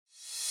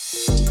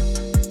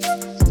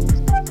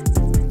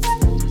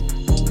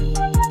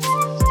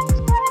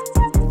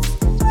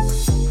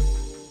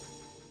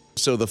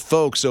So the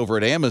folks over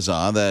at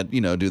Amazon that,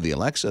 do the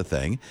Alexa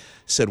thing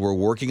said, we're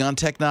working on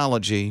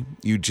technology.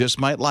 You just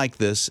might like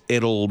this.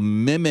 It'll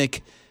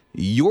mimic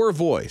your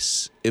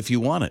voice if you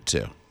want it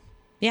to.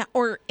 Yeah,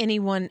 or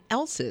anyone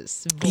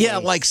else's voice. Yeah,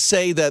 like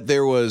say that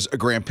there was a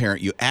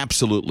grandparent you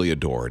absolutely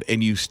adored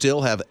and you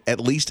still have at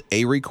least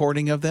a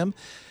recording of them.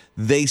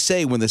 They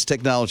say when this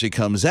technology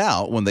comes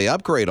out, when they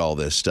upgrade all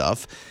this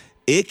stuff,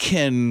 it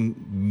can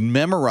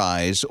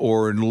memorize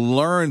or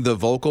learn the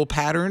vocal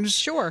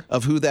patterns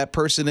of who that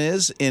person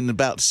is in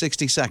about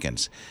 60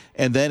 seconds.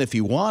 And then if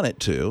you want it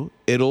to,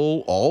 it'll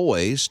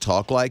always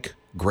talk like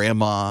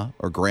grandma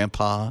or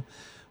grandpa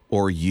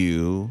or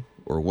you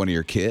or one of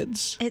your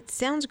kids. It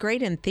sounds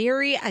great in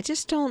theory. I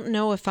just don't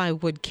know if I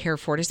would care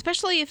for it,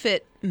 especially if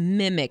it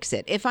mimics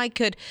it. If I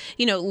could,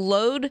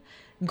 load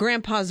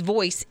Grandpa's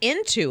voice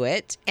into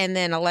it and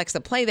then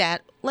Alexa, play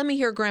that. Let me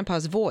hear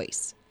Grandpa's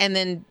voice. And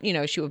then,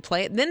 she would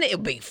play it. Then it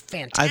would be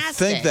fantastic. I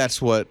think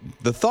that's what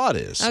the thought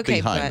is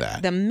behind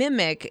that. The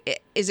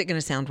mimic, is it going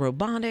to sound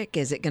robotic?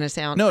 Is it going to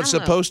sound... No, it's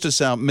supposed to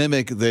sound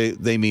mimic.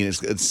 They mean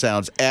it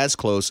sounds as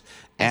close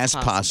as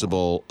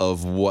possible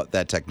of what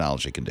that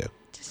technology can do.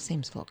 Just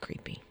seems a little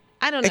creepy.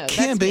 I don't know. It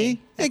can be.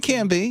 It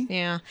can be.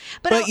 Yeah.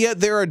 But yet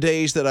there are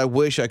days that I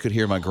wish I could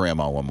hear my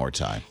grandma one more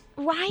time.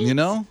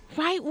 Right.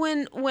 Right.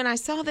 When I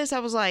saw this, I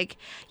was like,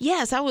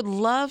 yes, I would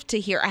love to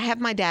hear. I have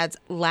my dad's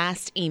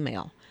last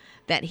email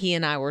that he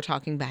and I were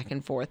talking back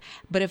and forth.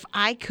 But if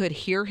I could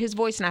hear his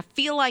voice, and I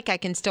feel like I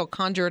can still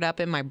conjure it up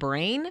in my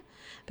brain,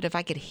 but if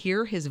I could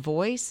hear his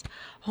voice,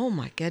 oh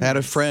my goodness. I had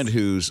a friend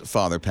whose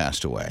father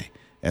passed away,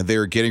 and they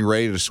were getting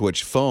ready to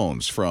switch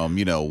phones from,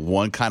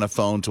 one kind of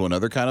phone to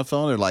another kind of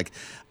phone. They're like,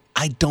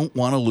 I don't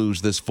want to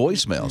lose this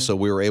voicemail. So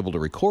we were able to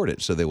record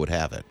it so they would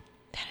have it.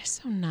 That is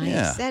so nice.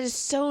 Yeah. That is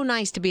so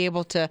nice to be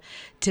able to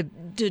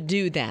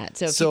do that.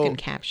 So if you can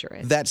capture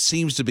it. That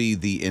seems to be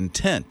the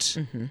intent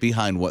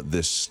behind what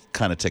this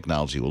kind of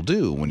technology will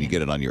do when you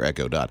get it on your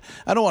Echo Dot.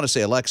 I don't want to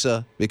say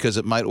Alexa because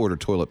it might order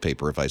toilet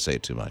paper if I say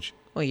it too much.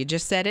 Well, you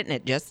just said it and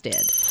it just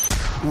did.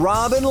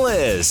 Rob and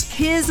Liz.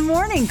 His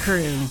morning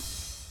crew.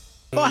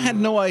 Well, I had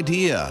no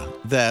idea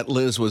that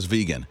Liz was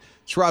vegan.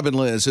 It's Rob and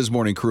Liz, his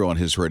morning crew on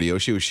his radio.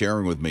 She was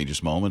sharing with me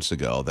just moments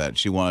ago that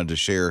she wanted to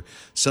share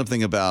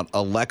something about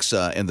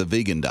Alexa and the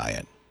vegan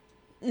diet.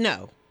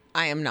 No,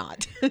 I am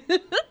not.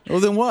 Well,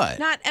 then what?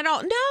 Not at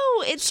all.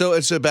 No, So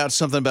it's about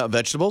something about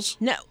vegetables?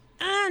 No.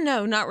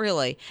 No, not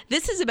really.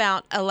 This is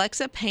about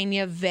Alexa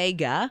Pena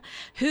Vega,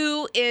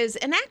 who is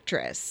an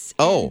actress.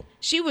 Oh.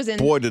 She was in...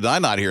 Boy, did I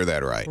not hear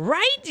that right.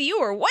 Right?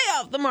 You were way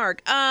off the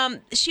mark.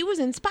 She was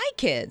in Spy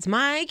Kids.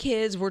 My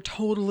kids were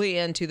totally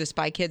into the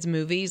Spy Kids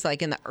movies,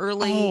 like in the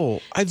early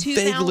 2000s.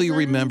 Vaguely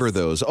remember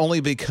those, only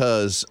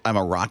because I'm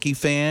a Rocky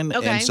fan,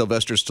 and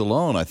Sylvester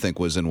Stallone, I think,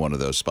 was in one of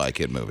those Spy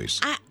Kid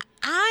movies.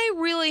 I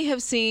really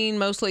have seen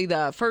mostly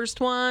the first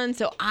one,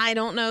 so I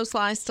don't know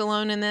Sly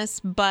Stallone in this,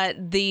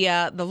 but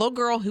the little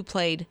girl who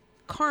played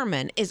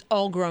Carmen is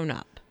all grown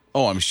up.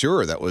 Oh, I'm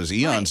sure. That was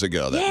eons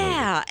ago, that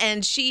movie.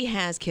 And she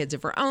has kids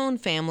of her own,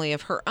 family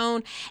of her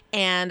own,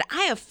 and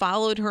I have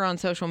followed her on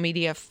social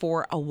media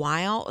for a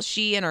while.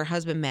 She and her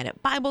husband met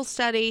at Bible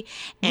study.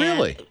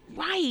 Really?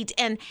 Right.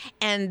 And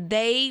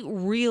they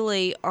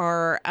really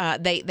are,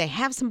 they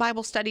have some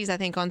Bible studies, I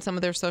think, on some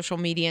of their social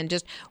media, and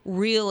just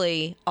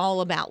really all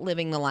about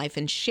living the life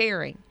and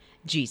sharing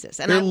Jesus.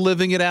 And they're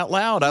living it out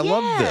loud. I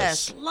love this.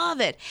 Yes, love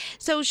it.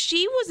 So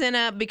she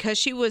was because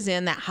she was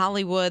in that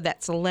Hollywood,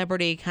 that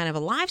celebrity kind of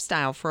a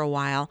lifestyle for a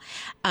while,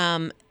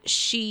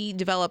 she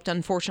developed,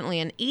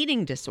 unfortunately, an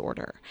eating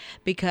disorder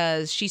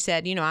because she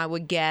said, I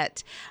would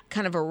get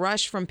kind of a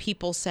rush from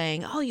people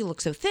saying, oh, you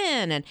look so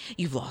thin and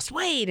you've lost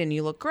weight and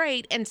you look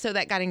great. And so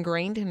that got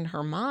ingrained in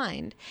her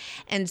mind.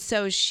 And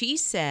so she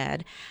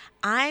said,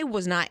 I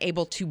was not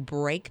able to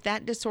break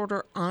that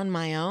disorder on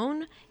my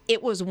own.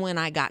 It was when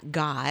I got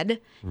God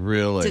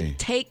to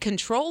take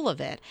control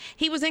of it.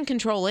 He was in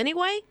control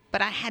anyway,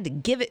 but I had to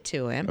give it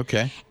to him.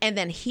 Okay. And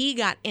then he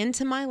got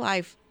into my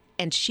life,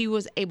 and she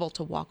was able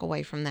to walk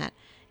away from that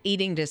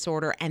eating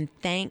disorder. And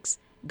thanks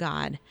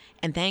God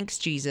and thanks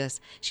Jesus.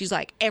 She's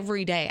like,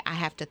 every day I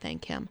have to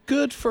thank him.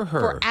 Good for her.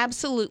 For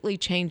absolutely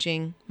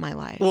changing my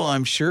life. Well,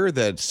 I'm sure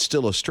that's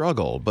still a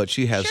struggle, but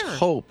she has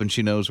hope and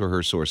she knows where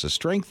her source of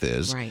strength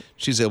is. Right.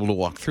 She's able to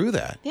walk through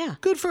that. Yeah.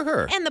 Good for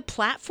her. And the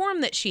platform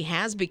that she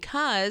has,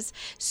 because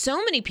so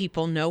many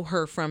people know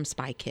her from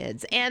Spy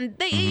Kids. And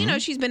they,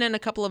 she's been in a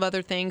couple of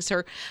other things.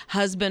 Her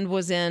husband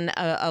was in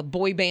a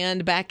boy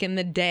band back in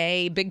the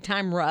day, Big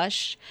Time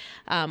Rush,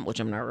 which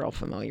I'm not real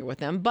familiar with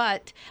them.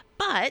 But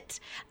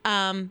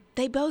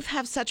they both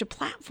have such a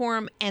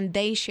platform, and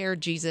they share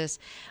Jesus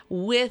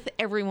with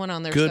everyone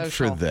on their social. Good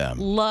for them.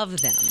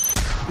 Love them.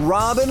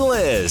 Rob and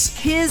Liz.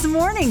 His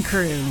morning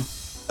crew.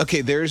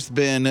 Okay, there's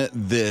been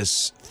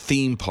this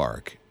theme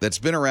park that's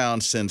been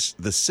around since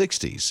the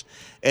 60s,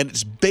 and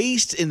it's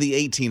based in the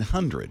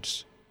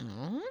 1800s.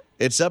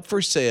 It's up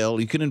for sale.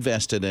 You can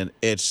invest in it.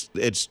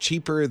 It's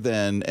cheaper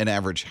than an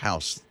average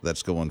house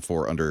that's going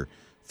for under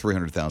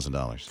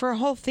 $300,000. For a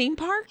whole theme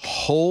park?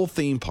 Whole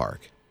theme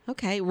park.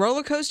 Okay,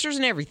 roller coasters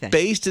and everything.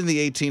 Based in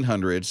the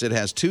 1800s, it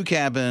has 2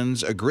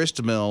 cabins, a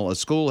grist mill, a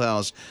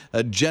schoolhouse,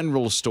 a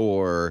general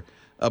store,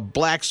 a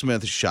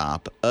blacksmith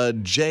shop, a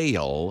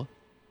jail,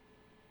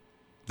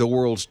 the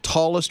world's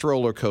tallest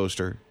roller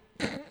coaster.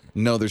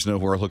 No, there's no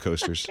roller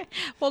coasters.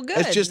 Well, good.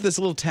 It's just this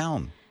little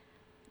town.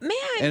 Man,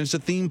 And it's a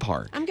theme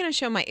park. I'm going to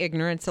show my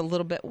ignorance a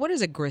little bit. What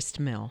is a grist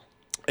mill?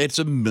 It's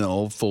a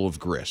mill full of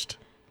grist.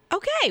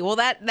 Okay, well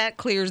that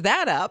clears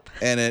that up.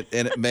 And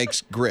it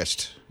makes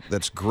grist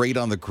that's great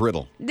on the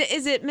griddle.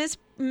 Is it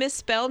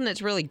misspelled and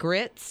it's really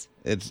grits?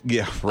 It's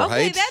right.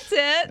 Okay, that's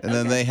it. And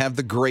then they have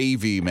the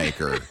gravy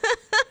maker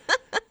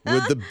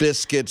with the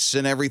biscuits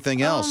and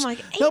everything else. my-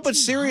 No, but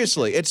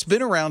seriously, it's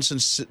been around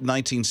since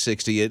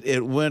 1960.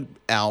 It went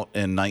out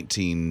in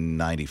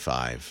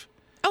 1995.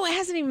 Oh, it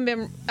hasn't even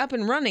been up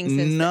and running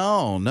since.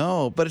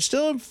 No, but it's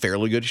still in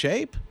fairly good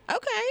shape.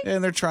 Okay.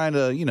 And they're trying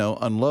to,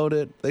 unload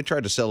it. They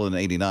tried to sell it in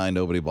 '89.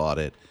 Nobody bought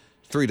it.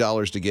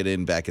 $3 to get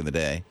in back in the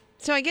day.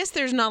 So I guess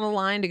there's not a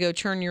line to go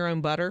churn your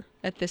own butter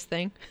at this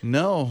thing.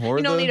 No, or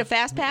You don't need a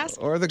fast pass?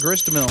 or the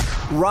grist mill.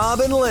 Rob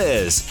and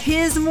Liz.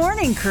 His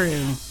morning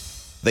crew.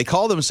 They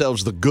call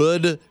themselves the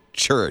Good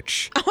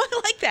Church. Oh,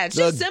 I like that. It's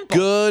The just simple.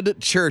 Good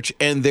Church,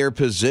 and they're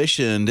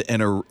positioned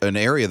in an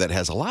area that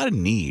has a lot of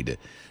need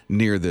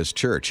near this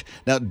church.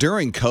 Now,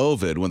 during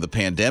COVID, when the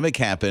pandemic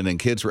happened and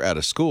kids were out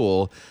of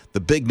school,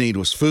 the big need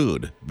was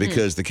food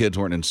because the kids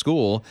weren't in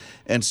school.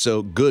 And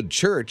so Good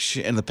Church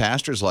and the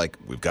pastor's like,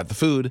 we've got the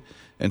food.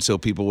 And so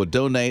people would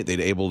donate.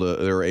 They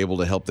were able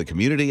to help the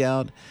community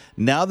out.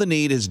 Now the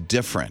need is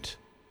different.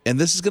 And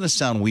this is going to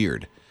sound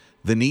weird.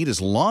 The need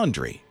is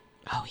laundry.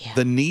 Oh, yeah.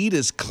 The need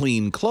is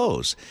clean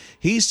clothes.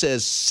 He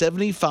says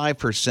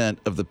 75%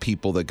 of the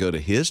people that go to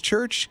his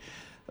church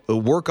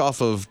work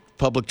off of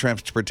public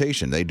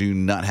transportation. They do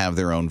not have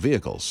their own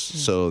vehicles.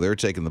 So they're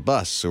taking the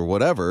bus or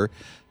whatever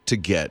to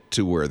get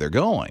to where they're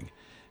going.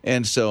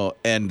 And the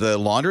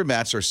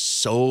laundromats are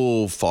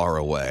so far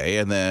away,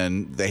 and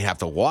then they have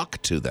to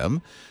walk to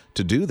them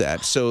to do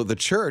that. So the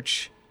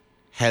church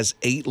has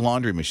 8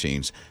 laundry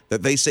machines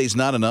that they say is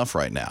not enough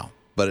right now,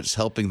 but it's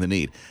helping the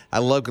need. I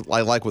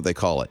like what they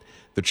call it.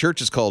 The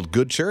church is called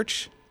Good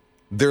Church.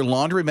 Their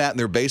laundromat in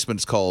their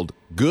basement is called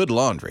Good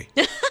Laundry.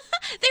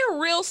 They're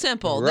real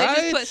simple. Right?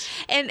 They just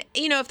and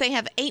if they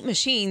have 8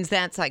 machines,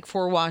 that's like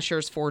 4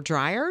 washers, 4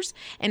 dryers.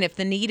 And if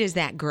the need is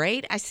that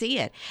great, I see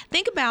it.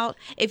 Think about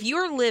if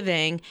you're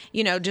living,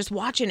 just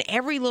watching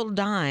every little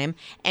dime,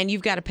 and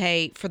you've got to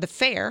pay for the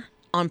fare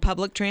on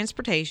public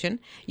transportation.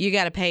 You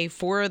got to pay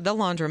for the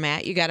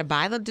laundromat. You got to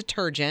buy the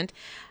detergent.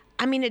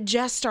 I mean, it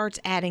just starts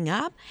adding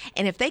up.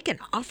 And if they can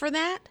offer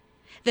that,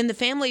 then the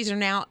families are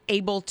now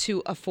able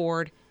to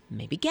afford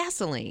maybe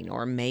gasoline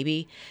or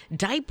maybe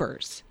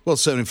diapers. Well,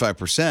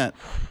 75%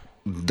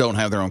 don't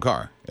have their own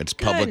car. It's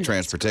public Goodness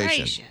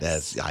transportation.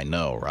 gracious. I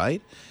know,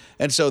 right?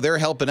 And so they're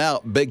helping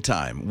out big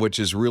time, which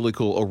is really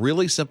cool. A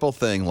really simple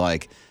thing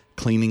like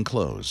cleaning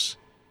clothes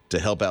to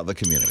help out the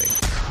community.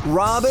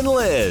 Rob and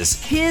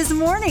Liz. His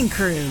morning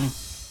crew.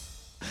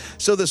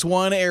 So this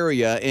one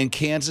area in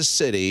Kansas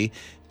City,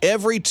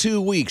 every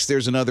 2 weeks,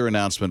 there's another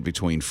announcement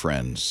between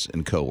friends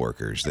and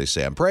coworkers. They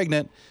say, I'm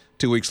pregnant.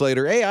 2 weeks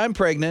later, hey, I'm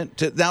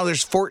pregnant. Now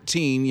there's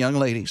 14 young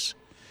ladies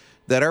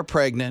that are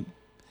pregnant,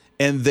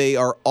 and they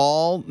are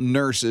all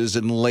nurses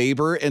in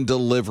labor and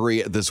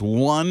delivery at this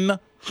one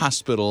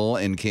hospital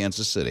in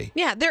Kansas City.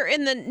 Yeah, they're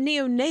in the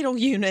neonatal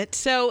unit,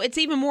 so it's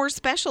even more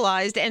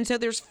specialized. And so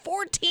there's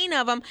 14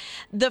 of them.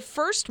 The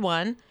first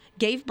one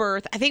gave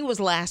birth, I think it was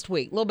last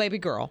week, little baby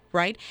girl,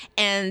 right?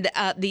 And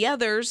the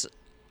others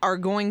are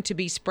going to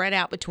be spread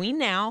out between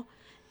now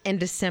and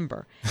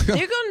December. They're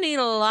going to need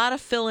a lot of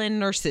fill-in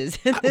nurses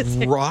in this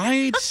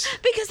Right?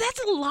 because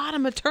that's a lot of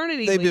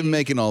maternity They've leave. been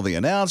making all the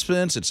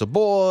announcements. It's a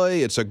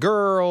boy, it's a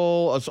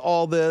girl, it's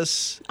all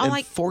this. Oh, and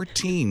like-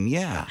 14,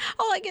 yeah.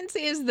 All I can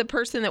see is the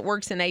person that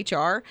works in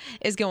HR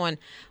is going,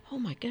 oh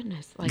my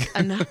goodness, like,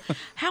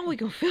 how are we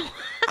going to feel?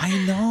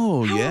 I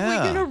know, How yeah. are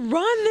we going to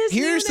run this?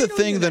 Here's the neonatal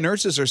thing the unit?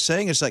 nurses are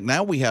saying. It's like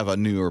now we have a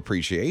new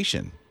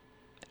appreciation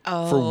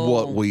for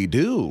what we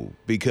do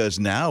because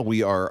now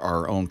we are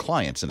our own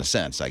clients in a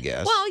sense, I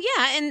guess. Well,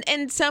 yeah,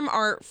 and some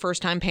are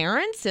first-time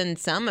parents, and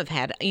some have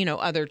had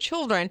other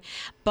children,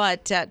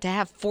 but to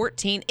have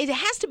 14, it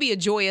has to be a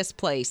joyous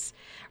place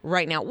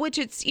right now, which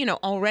it's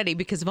already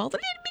because of all the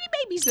little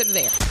bitty babies that are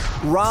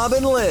there. Rob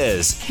and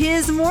Liz.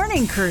 His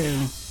morning crew.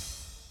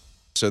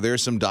 So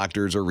there's some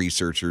doctors or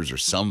researchers or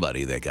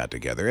somebody that got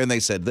together and they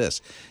said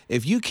this: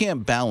 if you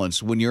can't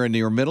balance when you're in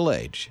your middle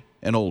age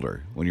and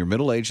older,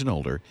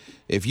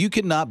 if you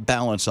cannot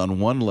balance on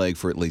one leg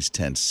for at least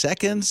 10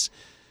 seconds,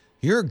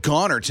 you're a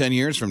goner 10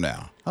 years from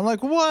now. I'm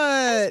like, what?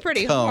 That's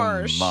pretty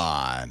harsh. Come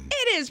on.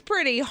 It is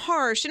pretty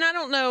harsh, and I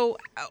don't know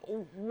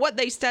what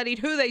they studied,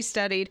 who they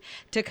studied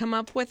to come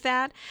up with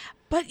that.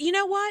 But you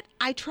know what?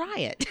 I try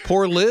it.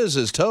 Poor Liz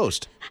is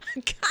toast.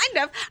 Kind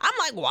of. I'm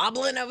like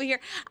wobbling over here.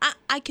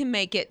 I can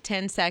make it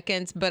 10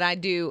 seconds, but I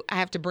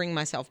have to bring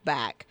myself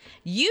back.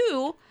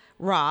 You,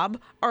 Rob,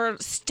 are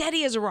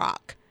steady as a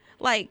rock.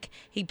 Like,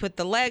 he put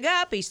the leg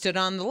up, he stood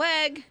on the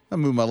leg, I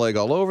move my leg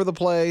all over the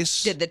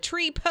place. did the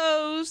tree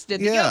pose,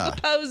 did the Yeah.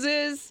 yoga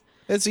poses.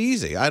 It's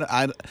easy. I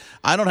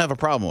don't have a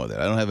problem with it.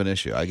 I don't have an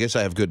issue. I guess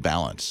I have good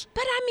balance.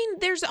 But I mean,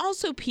 there's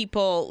also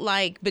people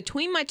like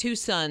between my two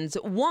sons,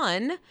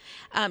 one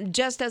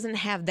just doesn't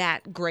have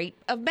that great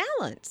of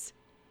balance.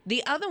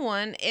 The other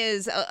one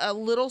is a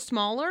little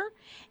smaller,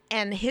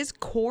 and his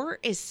core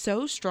is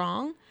so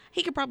strong.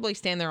 He could probably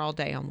stand there all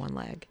day on one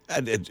leg.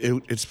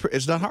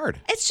 It's not hard.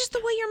 It's just the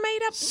way you're made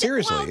up.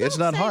 Seriously, Well, it's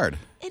don't not say- hard.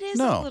 It is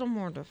No. a little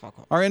more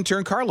difficult. Our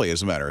intern Carly,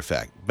 as a matter of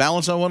fact,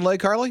 balance on one leg.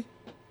 Carly,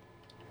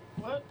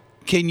 What?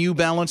 can you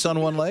balance on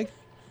one leg?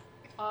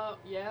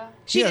 Yeah.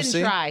 She Yeah, didn't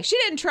see? try. She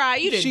didn't try.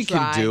 You didn't She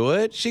try. can do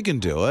it. She can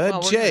do it.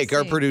 Well, we're gonna Jake,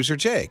 our see. producer,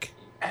 Jake.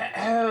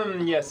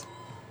 Yes.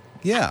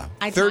 Yeah,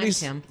 I 30, timed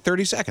him.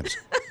 30 seconds.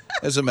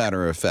 As a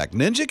matter of fact,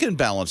 Ninja can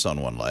balance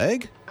on one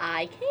leg.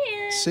 I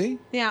can. See,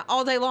 Yeah,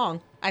 all day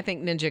long. I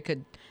think Ninja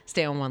could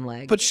stay on one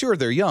leg. but sure,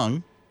 they're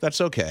young.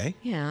 That's okay.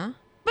 yeah.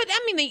 But I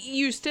mean,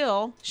 you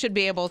still should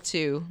be able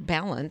to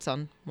balance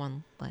on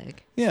one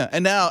leg. Yeah,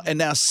 and now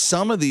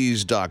some of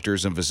these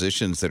doctors and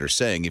physicians that are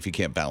saying if you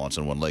can't balance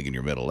on one leg in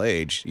your middle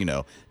age,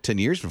 10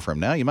 years from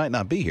now you might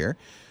not be here,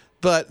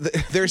 but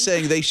they're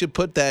saying they should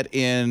put that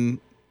in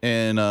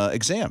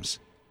exams.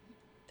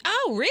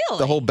 Oh, really?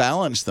 The whole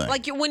balance thing.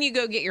 Like when you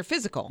go get your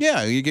physical.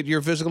 Yeah, you get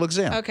your physical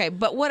exam. Okay,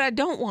 but what I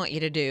don't want you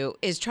to do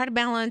is try to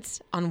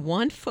balance on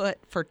one foot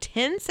for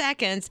 10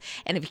 seconds,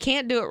 and if you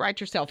can't do it,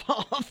 write yourself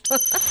off.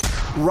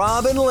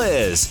 Rob and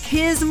Liz.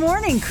 His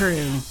morning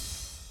crew.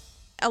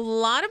 A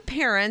lot of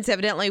parents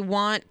evidently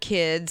want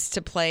kids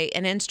to play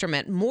an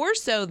instrument more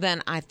so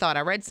than I thought. I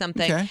read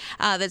something Okay.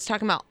 that's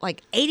talking about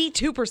like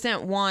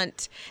 82%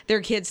 want their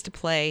kids to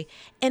play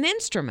an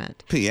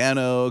instrument.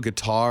 Piano,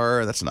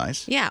 guitar, that's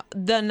nice. Yeah,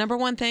 the number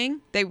one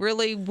thing they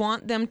really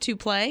want them to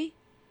play,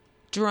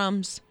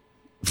 drums.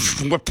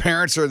 What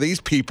parents are these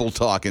people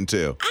talking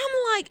to?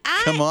 I'm like,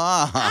 Come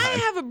on.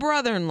 I have a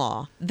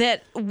brother-in-law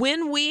that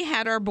when we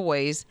had our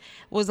boys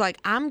was like,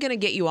 I'm going to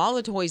get you all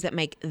the toys that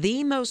make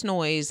the most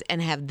noise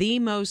and have the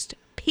most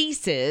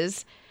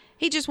pieces.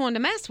 He just wanted to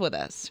mess with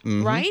us,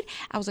 Mm-hmm. right?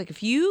 I was like,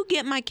 if you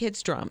get my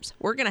kids drums,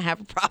 we're going to have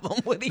a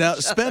problem with each Now,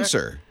 other.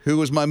 Spencer, who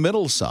was my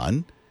middle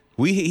son,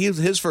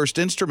 his first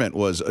instrument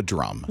was a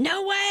drum.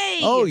 No way.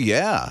 Oh,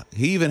 yeah.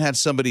 He even had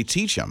somebody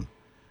teach him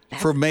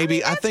for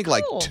maybe, I that's think, cool.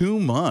 like 2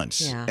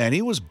 months. Yeah. And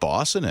he was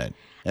bossing it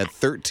at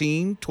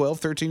 12,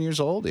 13 years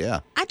old. Yeah.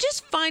 I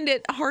just find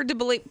it hard to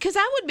believe because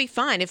I would be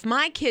fine if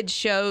my kids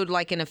showed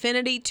like an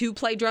affinity to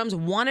play drums,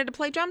 wanted to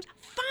play drums.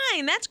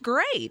 Fine, that's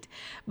great.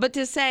 But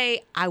to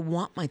say, I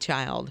want my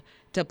child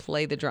to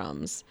play the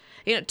drums.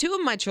 2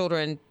 of my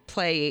children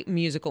play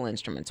musical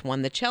instruments.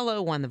 One the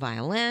cello, one the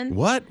violin.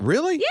 What?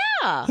 Really?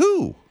 Yeah.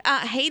 Who?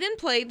 Hayden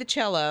played the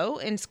cello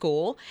in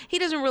school. He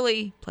doesn't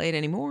really play it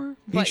anymore.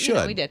 But, He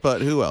should. he did.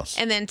 But who else?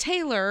 And then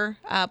Taylor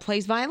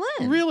plays violin.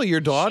 Really?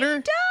 Your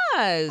daughter?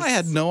 Does. I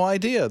had no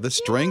idea. The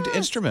stringed Yes.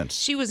 instruments.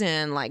 She was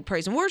in like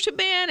praise and worship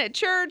band at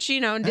church,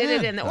 and did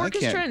it in the I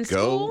orchestra can't in go.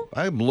 school.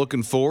 I'm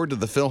looking forward to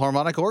the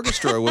Philharmonic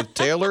Orchestra with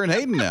Taylor and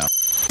Hayden now.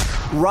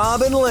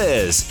 Rob and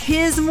Liz.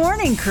 His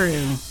morning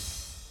crew.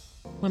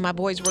 When my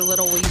boys were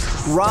little, we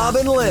used to Rob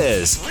and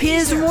Liz.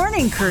 His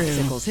morning crew.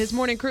 Sickles. His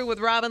morning crew with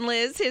Robin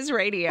Liz, his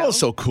radio. Oh,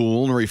 so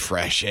cool and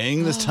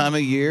refreshing this time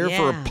of year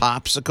for a yeah.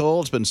 popsicle.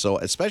 It's been so,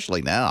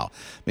 especially now.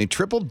 I mean,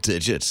 triple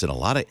digits in a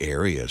lot of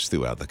areas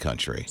throughout the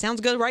country.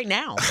 Sounds good right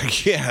now.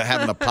 Yeah,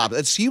 having a pop.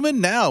 It's human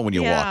now when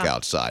you walk Yeah.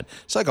 outside.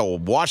 It's like a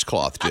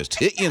washcloth just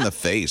hit you in the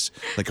face.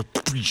 Like a.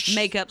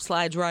 Makeup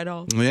slides right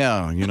off.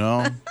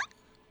 Yeah,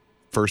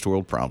 First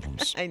world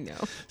problems. I know.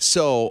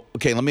 So,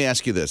 okay, let me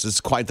ask you this. This is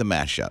quite the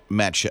mashup.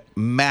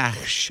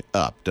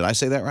 Did I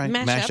say that right?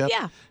 Mashup,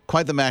 yeah.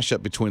 Quite the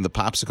mashup between the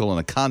popsicle and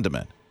a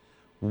condiment.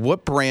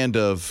 What brand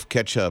of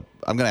ketchup?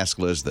 I'm going to ask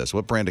Liz this.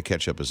 What brand of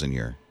ketchup is in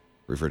your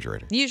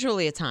refrigerator?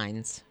 Usually it's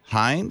Heinz.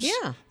 Heinz?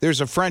 Yeah.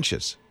 There's a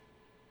French's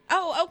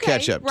Oh, okay.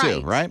 ketchup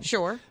too, right?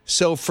 Sure.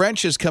 So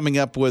French is coming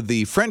up with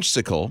the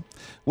Frenchsicle,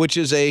 which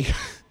is a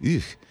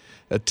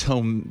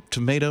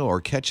tomato or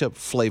ketchup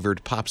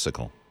flavored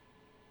popsicle.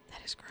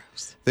 That is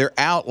gross. They're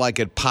out like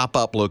at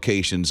pop-up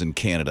locations in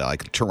Canada,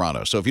 like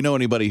Toronto. So if you know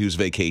anybody who's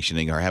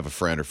vacationing or have a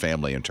friend or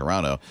family in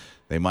Toronto,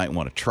 they might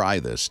want to try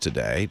this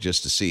today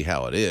just to see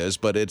how it is.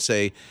 But it's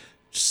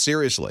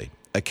seriously,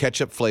 a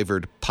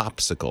ketchup-flavored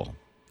popsicle.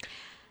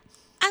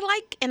 I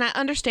like and I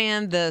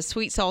understand the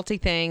sweet salty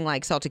thing,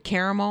 like salted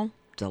caramel.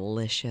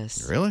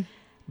 Delicious. Really?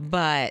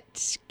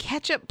 But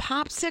ketchup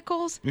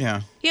popsicles?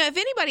 Yeah. If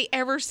anybody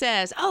ever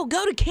says, oh,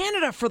 go to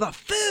Canada for the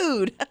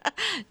food.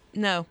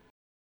 No,